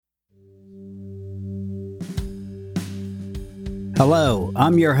Hello,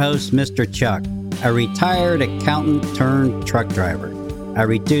 I'm your host, Mr. Chuck, a retired accountant turned truck driver. I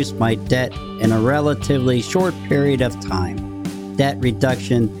reduced my debt in a relatively short period of time. Debt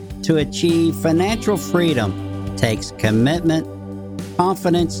reduction to achieve financial freedom takes commitment,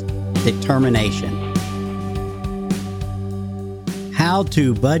 confidence, determination. How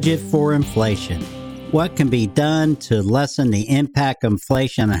to budget for inflation. What can be done to lessen the impact of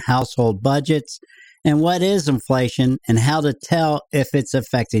inflation on household budgets? And what is inflation and how to tell if it's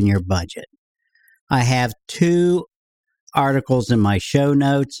affecting your budget? I have two articles in my show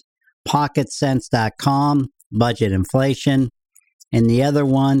notes, PocketSense.com, Budget Inflation, and the other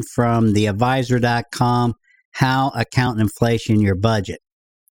one from TheAdvisor.com, How Account Inflation Your Budget.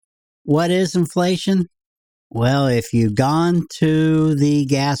 What is inflation? Well, if you've gone to the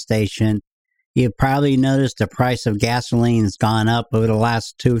gas station, you've probably noticed the price of gasoline has gone up over the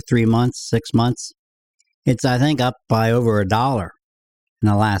last 2-3 months, 6 months. It's, I think, up by over $1 in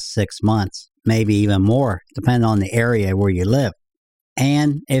the last 6 months, maybe even more, depending on the area where you live.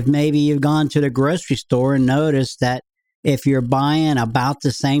 And if maybe you've gone to the grocery store and noticed that if you're buying about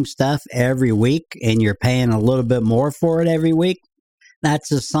the same stuff every week and you're paying a little bit more for it every week,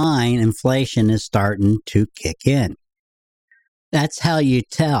 that's a sign inflation is starting to kick in. That's how you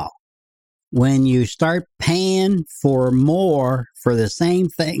tell. When you start paying for more for the same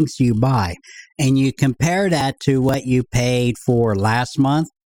things you buy, and you compare that to what you paid for last month,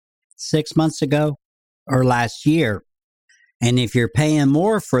 6 months ago, or last year, and if you're paying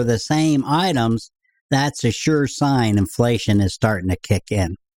more for the same items, that's a sure sign inflation is starting to kick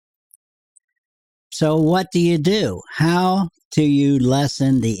in. So what do you do? How do you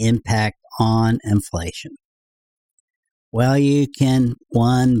lessen the impact on inflation? Well, you can,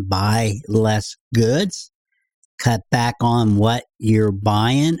 one, buy less goods, cut back on what you're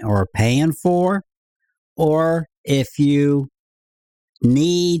buying or paying for, or if you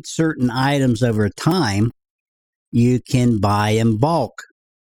need certain items over time, you can buy in bulk,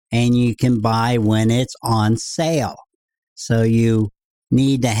 and you can buy when it's on sale. So you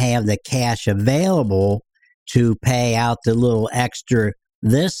need to have the cash available to pay out the little extra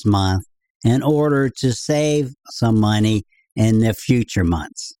this month in order to save some money in the future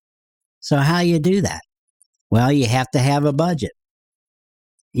months. So how you do that? Well, you have to have a budget.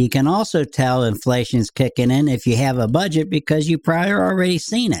 You can also tell inflation's kicking in if you have a budget because you probably already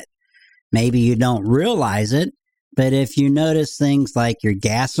seen it. Maybe you don't realize it, but if you notice things like your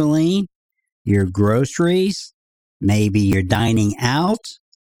gasoline, your groceries, maybe your dining out,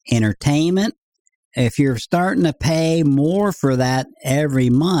 entertainment, if you're starting to pay more for that every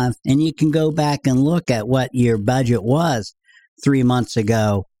month, and you can go back and look at what your budget was 3 months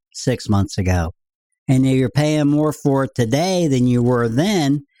ago, 6 months ago, and if you're paying more for it today than you were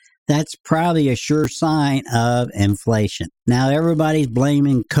then, that's probably a sure sign of inflation. Now, everybody's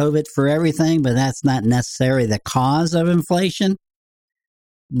blaming COVID for everything, but that's not necessarily the cause of inflation.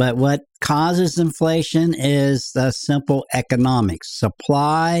 But what causes inflation is the simple economics,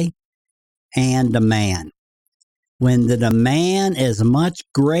 supply and demand. When the demand is much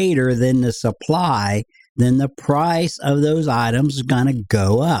greater than the supply, then the price of those items is going to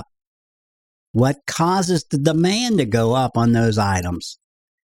go up. What causes the demand to go up on those items?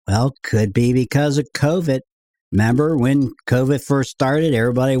 Well, could be because of COVID. Remember when COVID first started,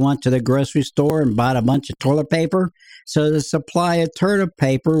 everybody went to the grocery store and bought a bunch of toilet paper? So the supply of toilet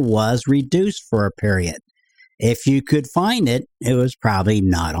paper was reduced for a period. If you could find it, it was probably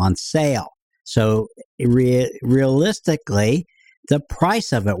not on sale. So realistically, the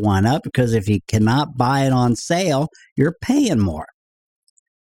price of it went up because if you cannot buy it on sale, you're paying more.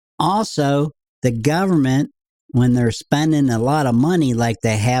 Also, the government, when they're spending a lot of money like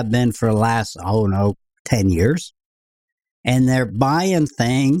they have been for the last, 10 years, and they're buying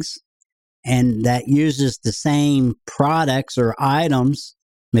things and that uses the same products or items,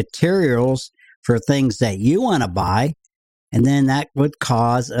 materials for things that you want to buy, and then that would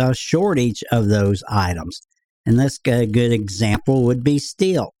cause a shortage of those items. And let's get a good example would be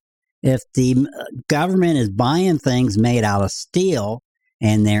steel. If the government is buying things made out of steel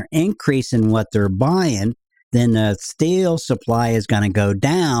and they're increasing what they're buying, then the steel supply is going to go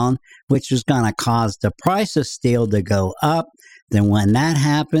down, which is going to cause the price of steel to go up. Then when that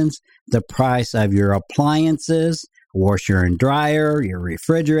happens, the price of your appliances, washer and dryer, your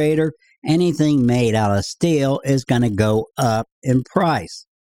refrigerator, anything made out of steel is going to go up in price.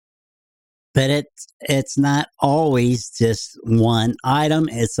 But it's not always just one item.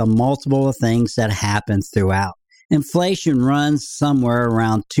 It's a multiple of things that happens throughout. Inflation runs somewhere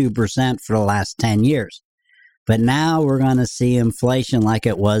around 2% for the last 10 years. But now we're going to see inflation like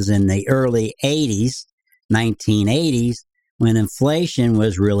it was in the early 80s, 1980s, when inflation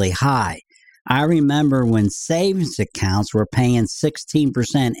was really high. I remember when savings accounts were paying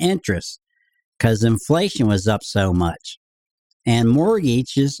 16% interest because inflation was up so much. And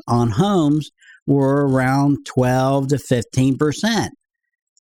mortgages on homes were around 12 to 15%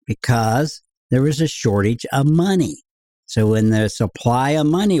 because there was a shortage of money. So when the supply of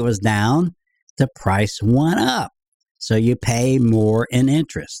money was down, the price went up. So you pay more in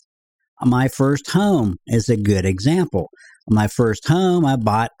interest. My first home is a good example. My first home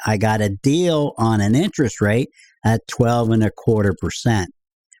I got a deal on an interest rate at 12.25%,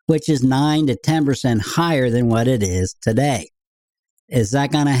 which is 9 to 10% higher than what it is today. Is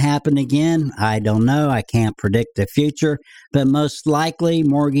that going to happen again? I don't know. I can't predict the future, but most likely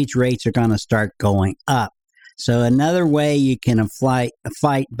mortgage rates are going to start going up. So another way you can fight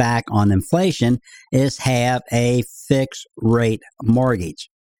back on inflation is have a fixed rate mortgage,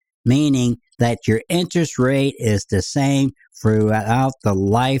 meaning that your interest rate is the same throughout the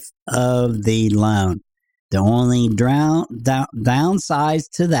life of the loan. The only downside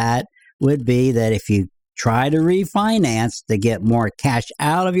to that would be that if you try to refinance to get more cash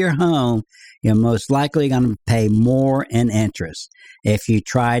out of your home, you're most likely going to pay more in interest. If you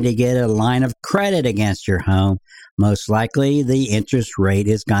try to get a line of credit against your home, most likely the interest rate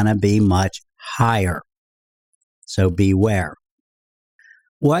is going to be much higher. So beware.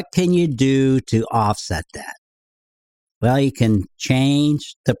 What can you do to offset that? Well, you can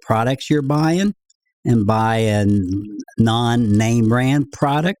change the products you're buying and buy a non-name brand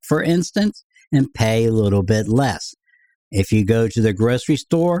product, for instance, and pay a little bit less. If you go to the grocery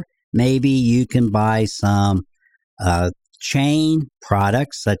store, maybe you can buy some chain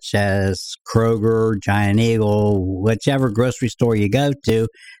products such as Kroger, Giant Eagle, whichever grocery store you go to.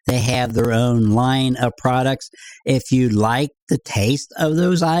 They have their own line of products. If you like the taste of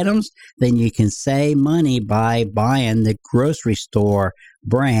those items, then you can save money by buying the grocery store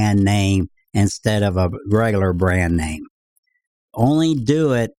brand name instead of a regular brand name. Only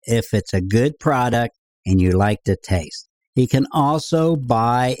do it if it's a good product and you like the taste. You can also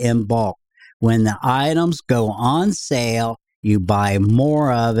buy in bulk. When the items go on sale, you buy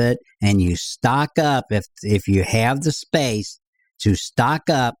more of it and you stock up. If you have the space to stock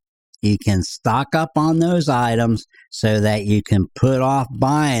up, you can stock up on those items so that you can put off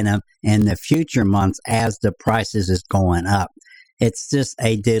buying them in the future months as the prices is going up. It's just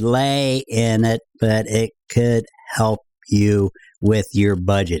a delay in it, but it could help you with your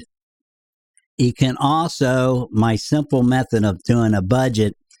budget. You can also, my simple method of doing a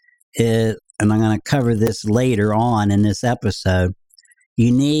budget is, and I'm going to cover this later on in this episode,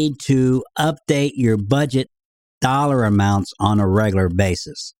 you need to update your budget dollar amounts on a regular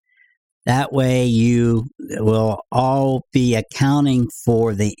basis. That way you will all be accounting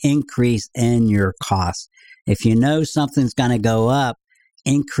for the increase in your costs. If you know something's going to go up,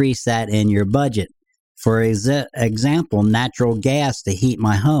 increase that in your budget. For example, natural gas to heat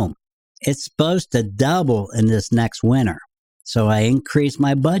my home. It's supposed to double in this next winter. So I increased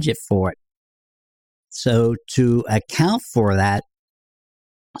my budget for it. So to account for that,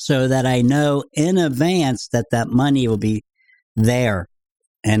 so that I know in advance that that money will be there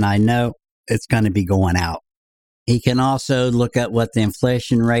and I know it's going to be going out. You can also look at what the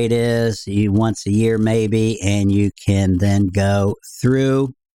inflation rate is once a year maybe, and you can then go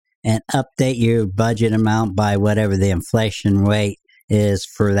through and update your budget amount by whatever the inflation rate is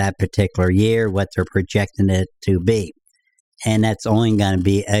for that particular year, what they're projecting it to be. And that's only going to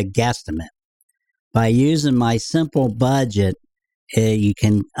be a guesstimate. By using my simple budget, you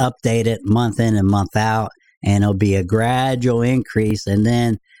can update it month in and month out, and it'll be a gradual increase. And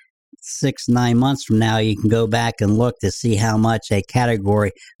then 6-9 months from now, you can go back and look to see how much a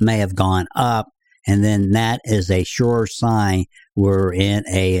category may have gone up. And then that is a sure sign we're in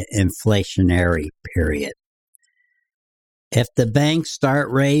a inflationary period. If the banks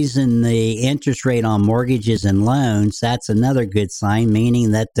start raising the interest rate on mortgages and loans, that's another good sign,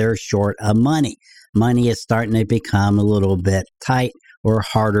 meaning that they're short of money. Money is starting to become a little bit tight or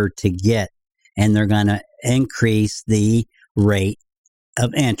harder to get, and they're going to increase the rate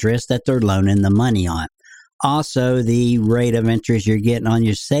of interest that they're loaning the money on. Also, the rate of interest you're getting on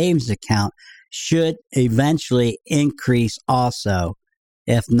your savings account should eventually increase also.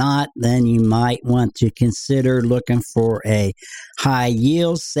 If not, then you might want to consider looking for a high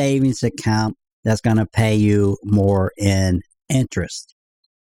yield savings account that's going to pay you more in interest.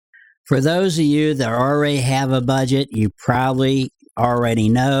 For those of you that already have a budget, you probably already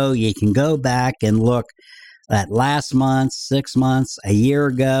know you can go back and look at last month, 6 months, a year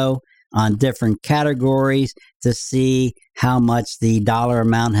ago on different categories to see how much the dollar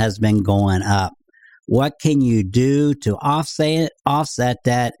amount has been going up. what can you do to offset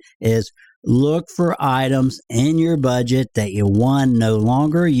that is look for items in your budget that you, one, no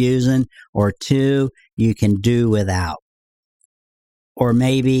longer using, or two, you can do without. Or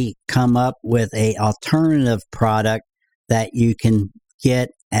maybe come up with an alternative product that you can get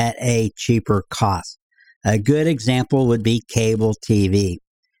at a cheaper cost. A good example would be cable TV.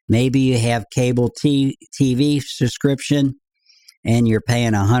 Maybe you have cable TV subscription and you're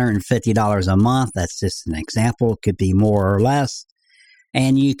paying $150 a month. That's just an example. It could be more or less.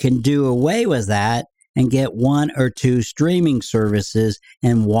 And you can do away with that and get one or two streaming services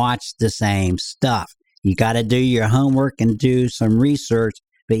and watch the same stuff. You got to do your homework and do some research,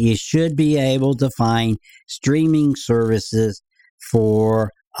 but you should be able to find streaming services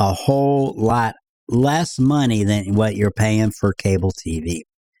for a whole lot less money than what you're paying for cable TV.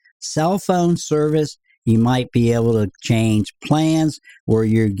 Cell phone service, you might be able to change plans where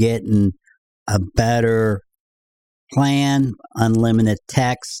you're getting a better plan, unlimited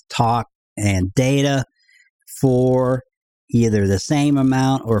text, talk, and data for either the same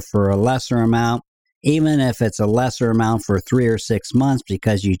amount or for a lesser amount. Even if it's a lesser amount for 3 or 6 months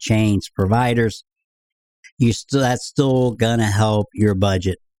because you change providers, that's still going to help your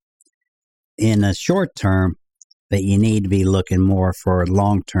budget in the short term, but you need to be looking more for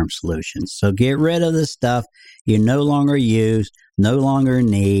long-term solutions. So get rid of the stuff you no longer use, no longer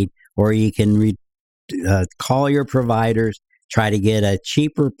need, or you can call your providers, try to get a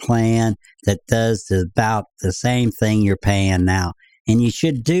cheaper plan that does about the same thing you're paying now. And you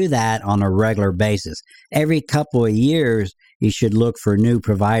should do that on a regular basis. Every couple of years, you should look for new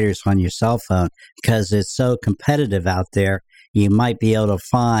providers on your cell phone because it's so competitive out there. You might be able to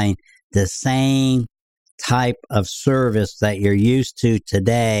find the same type of service that you're used to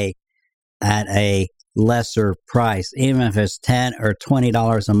today at a lesser price. Even if it's $10 or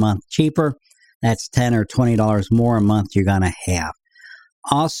 $20 a month cheaper, that's $10 or $20 more a month you're going to have.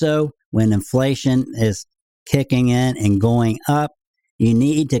 Also, when inflation is kicking in and going up, you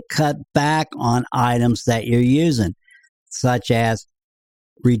need to cut back on items that you're using, such as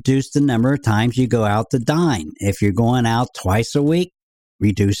reduce the number of times you go out to dine. If you're going out twice a week,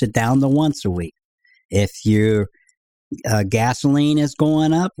 reduce it down to once a week. If your gasoline is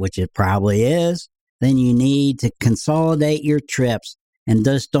going up, which it probably is, then you need to consolidate your trips and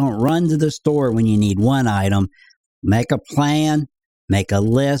just don't run to the store when you need one item. Make a plan, make a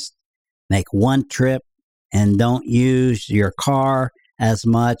list, make one trip, and don't use your car as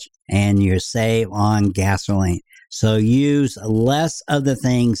much, and you save on gasoline. So use less of the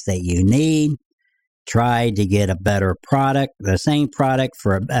things that you need. Try to get a better product, the same product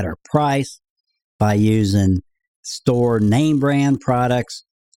for a better price by using store name brand products,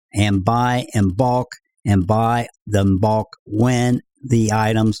 and buy in bulk and buy them bulk when the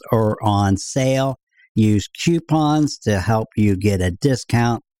items are on sale. Use coupons to help you get a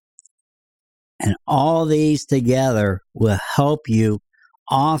discount. And all these together will help you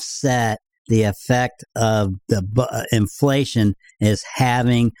offset the effect of the inflation is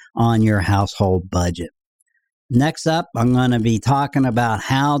having on your household budget. Next up, I'm going to be talking about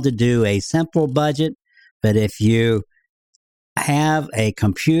how to do a simple budget. But if you have a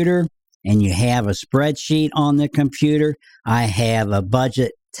computer and you have a spreadsheet on the computer, I have a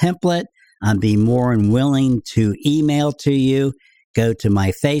budget template. I'd be more than willing to email to you. Go to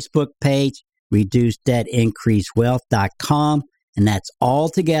my Facebook page, reducedebtincreasewealth.com, and that's all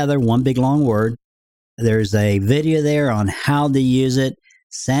together, one big long word. There's a video there on how to use it.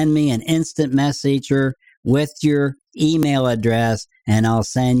 Send me an instant messenger with your email address, and I'll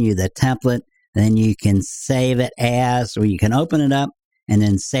send you the template. Then you can save it as, or you can open it up and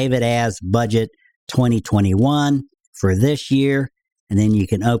then save it as budget 2021 for this year. And then you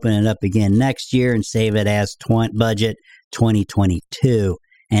can open it up again next year and save it as budget 2022.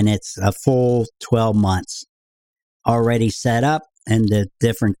 And it's a full 12 months already set up in the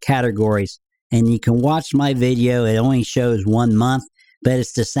different categories. And you can watch my video. It only shows 1 month, but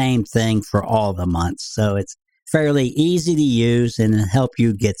it's the same thing for all the months. So it's fairly easy to use and help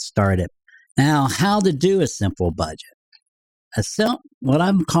you get started. Now, how to do a simple budget. What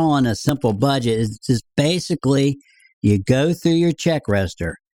I'm calling a simple budget is just basically you go through your check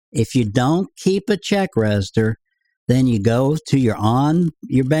register. If you don't keep a check register, then you go to your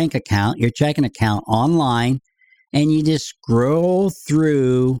bank account, your checking account online, and you just scroll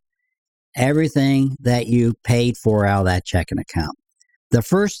through everything that you paid for out of that checking account. The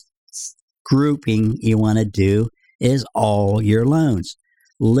first grouping you want to do is all your loans.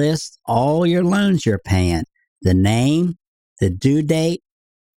 List all your loans you're paying, the name, the due date,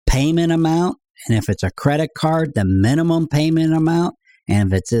 payment amount, and if it's a credit card, the minimum payment amount,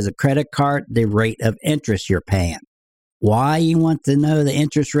 And if it says a credit card, the rate of interest you're paying. Why you want to know the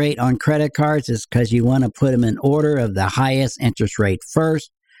interest rate on credit cards is because you want to put them in order of the highest interest rate first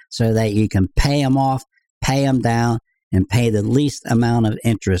so that you can pay them off, pay them down, and pay the least amount of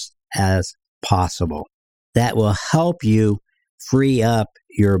interest as possible. That will help you free up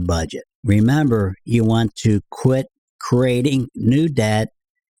your budget. Remember, you want to quit creating new debt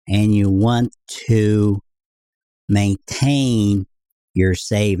and you want to maintain your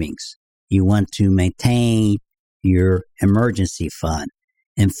savings. You want to maintain your emergency fund.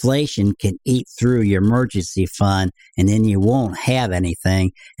 Inflation can eat through your emergency fund and then you won't have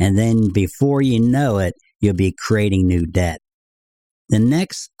anything. And then before you know it, you'll be creating new debt. The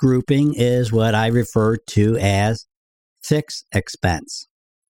next grouping is what I refer to as fixed expense.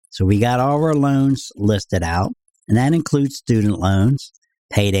 So we got all our loans listed out, and that includes student loans,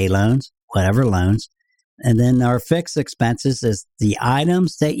 payday loans, whatever loans. And then our fixed expenses is the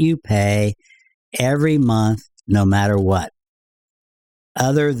items that you pay every month, no matter what,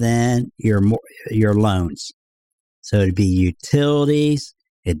 other than your loans. So it'd be utilities,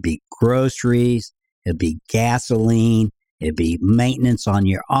 it'd be groceries, it'd be gasoline, it'd be maintenance on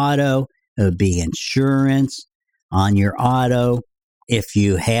your auto, it would be insurance on your auto. If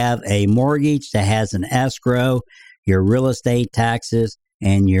you have a mortgage that has an escrow, your real estate taxes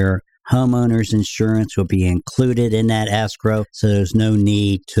and your homeowner's insurance will be included in that escrow, so there's no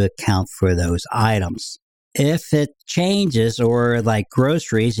need to account for those items. If it changes, or like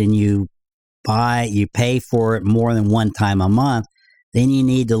groceries, and you pay for it more than one time a month, then you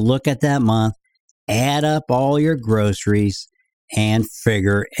need to look at that month, add up all your groceries, and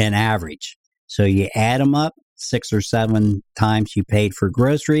figure an average. So you add them up, 6 or 7 times you paid for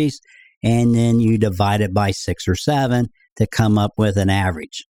groceries, and then you divide it by 6 or 7 to come up with an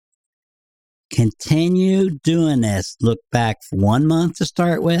average. Continue doing this. Look back for 1 month to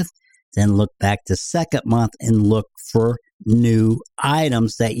start with, then look back the second month and look for new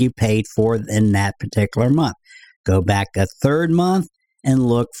items that you paid for in that particular month. Go back a third month and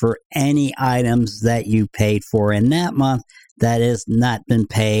look for any items that you paid for in that month that has not been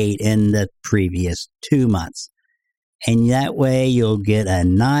paid in the previous 2 months. And that way you'll get a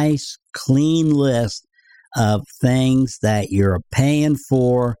nice, clean list of things that you're paying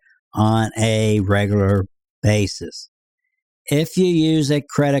for on a regular basis. If you use a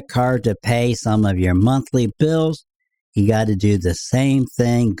credit card to pay some of your monthly bills, you got to do the same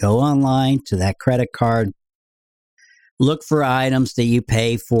thing. Go online to that credit card. Look for items that you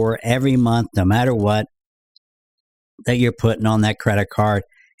pay for every month, no matter what, that you're putting on that credit card,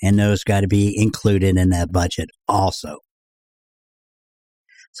 and those got to be included in that budget also.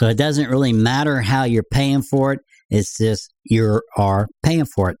 So it doesn't really matter how you're paying for it. It's just you are paying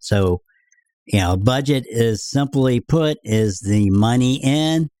for it. So, budget is simply put is the money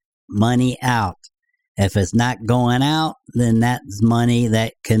in, money out. If it's not going out, then that's money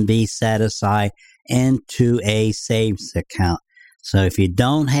that can be set aside into a savings account. So if you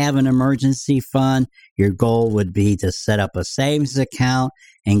don't have an emergency fund, your goal would be to set up a savings account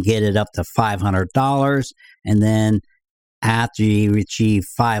and get it up to $500. And then after you achieve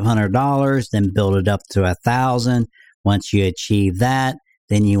 $500, then build it up to $1,000. Once you achieve that,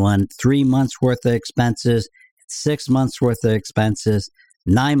 then you want 3 months worth of expenses, 6 months worth of expenses,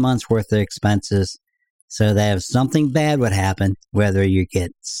 9 months worth of expenses. So that if something bad would happen, whether you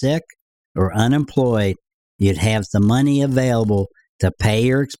get sick or unemployed, you'd have the money available to pay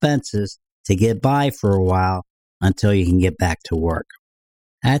your expenses to get by for a while until you can get back to work.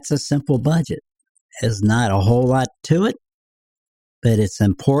 That's a simple budget. There's not a whole lot to it, but it's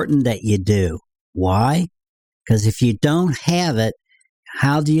important that you do. Why? Because if you don't have it,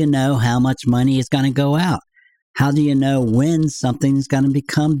 how do you know how much money is going to go out? How do you know when something's going to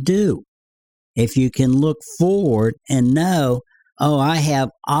become due? If you can look forward and know, oh, I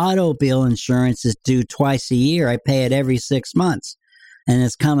have auto bill insurance is due twice a year. I pay it every 6 months, and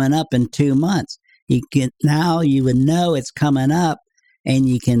it's coming up in 2 months. Now you would know it's coming up, and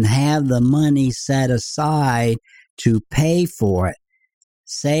you can have the money set aside to pay for it.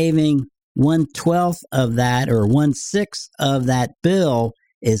 Saving 1/12 of that or 1/6 of that bill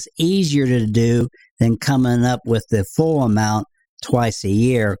is easier to do than coming up with the full amount twice a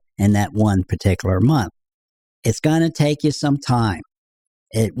year in that one particular month. It's going to take you some time.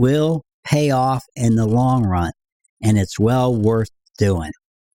 It will pay off in the long run, and it's well worth doing.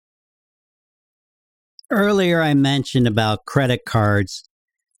 Earlier, I mentioned about credit cards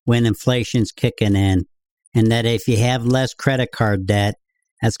when inflation's kicking in, and that if you have less credit card debt,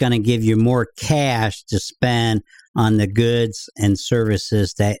 that's going to give you more cash to spend on the goods and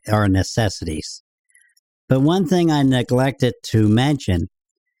services that are necessities. But one thing I neglected to mention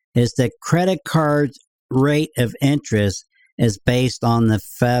is that credit card rate of interest is based on the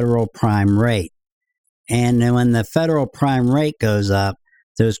federal prime rate. And then when the federal prime rate goes up,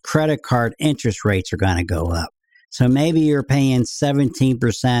 those credit card interest rates are going to go up. So maybe you're paying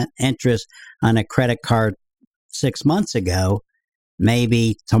 17% interest on a credit card 6 months ago.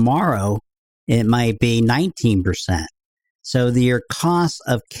 Maybe tomorrow it might be 19%. So your cost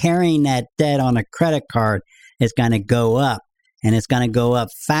of carrying that debt on a credit card is going to go up, and it's going to go up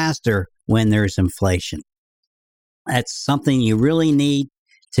faster when there's inflation. That's something you really need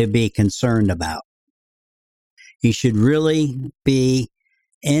to be concerned about. You should really be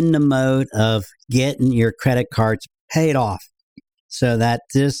in the mode of getting your credit cards paid off so that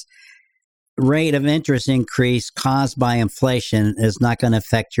this rate of interest increase caused by inflation is not going to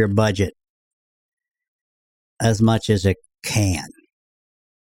affect your budget as much as it can.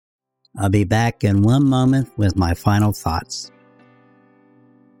 I'll be back in one moment with my final thoughts.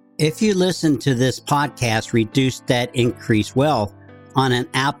 If you listen to this podcast, Reduce Debt, Increase Wealth, on an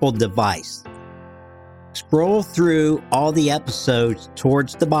Apple device, scroll through all the episodes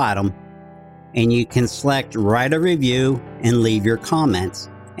towards the bottom, and you can select Write a Review and leave your comments,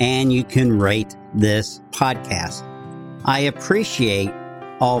 and you can rate this podcast. I appreciate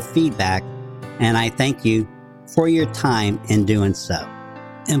all feedback, and I thank you for your time in doing so.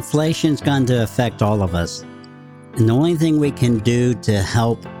 Inflation's going to affect all of us, and the only thing we can do to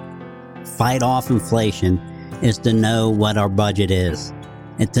help fight off inflation is to know what our budget is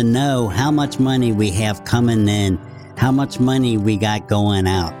and to know how much money we have coming in, how much money we got going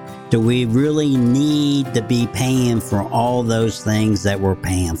out. Do we really need to be paying for all those things that we're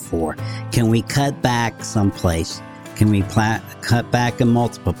paying for? Can we cut back someplace? Can we cut back in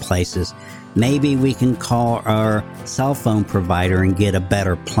multiple places? Maybe we can call our cell phone provider and get a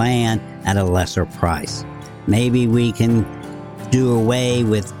better plan at a lesser price. Maybe we can do away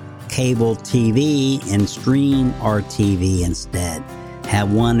with cable TV and stream our TV instead.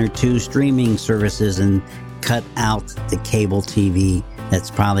 Have one or two streaming services and cut out the cable TV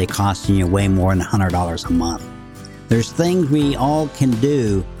that's probably costing you way more than $100 a month. There's things we all can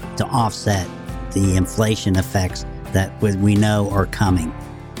do to offset the inflation effects that we know are coming.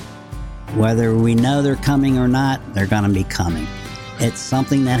 Whether we know they're coming or not, they're going to be coming. It's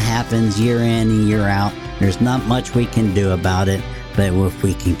something that happens year in and year out. There's not much we can do about it, but if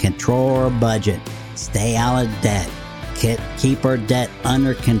we can control our budget, stay out of debt, keep our debt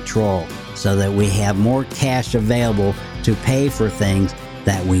under control so that we have more cash available to pay for things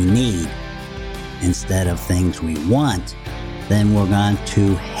that we need instead of things we want, then we're going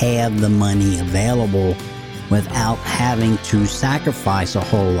to have the money available without having to sacrifice a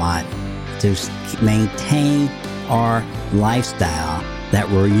whole lot to maintain our lifestyle that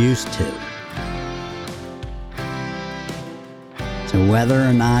we're used to. So whether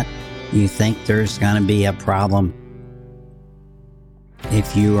or not you think there's going to be a problem,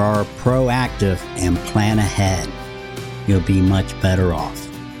 if you are proactive and plan ahead, you'll be much better off.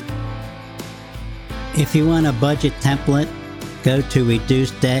 If you want a budget template, go to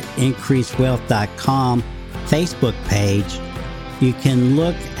reducedebtincreasewealth.com Facebook page. You can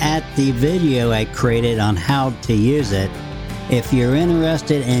look at the video I created on how to use it. If you're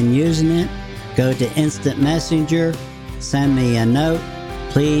interested in using it, go to Instant Messenger, send me a note.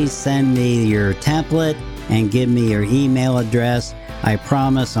 Please send me your template and give me your email address. I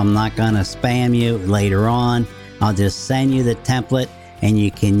promise I'm not going to spam you later on. I'll just send you the template and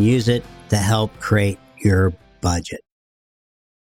you can use it to help create your budget.